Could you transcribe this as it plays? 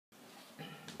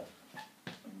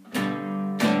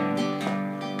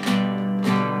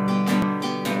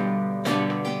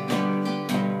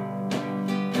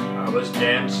was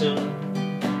dancing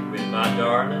with my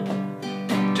darling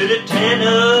to the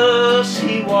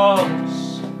Tennessee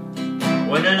Waltz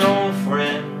when an old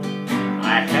friend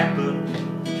I happened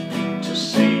to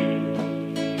see.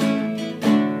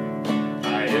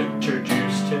 I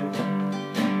introduced him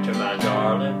to my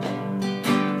darling,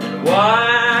 and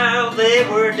while they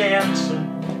were dancing,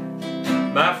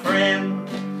 my friend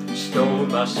stole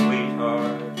my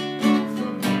sweetheart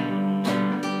from me.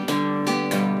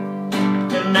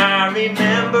 And I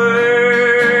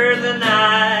remember the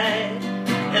night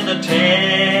in the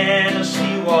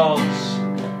Tennessee Waltz,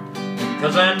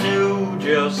 'cause I knew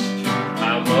just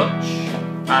how much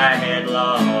I had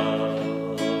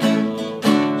lost.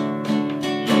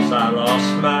 Yes, I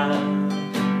lost my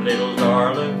little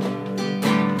darling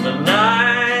the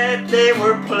night they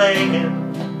were playing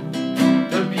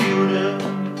the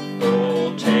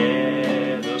beautiful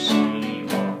Tennessee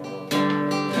Waltz.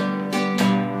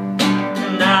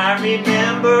 And I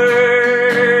remember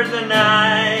the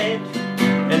night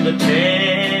in the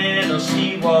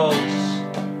Tennessee Waltz,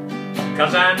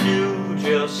 'cause I knew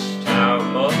just how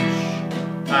much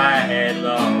I had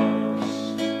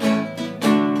lost.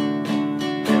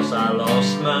 Yes, I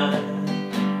lost my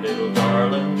little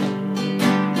darling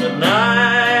the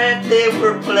night they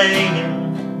were playing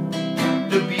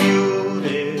the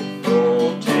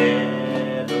beautiful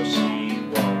Tennessee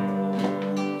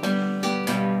Waltz.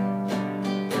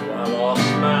 Oh, I lost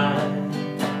my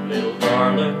little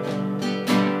darling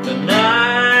the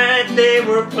night they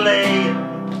were playing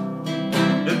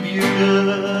the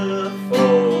beautiful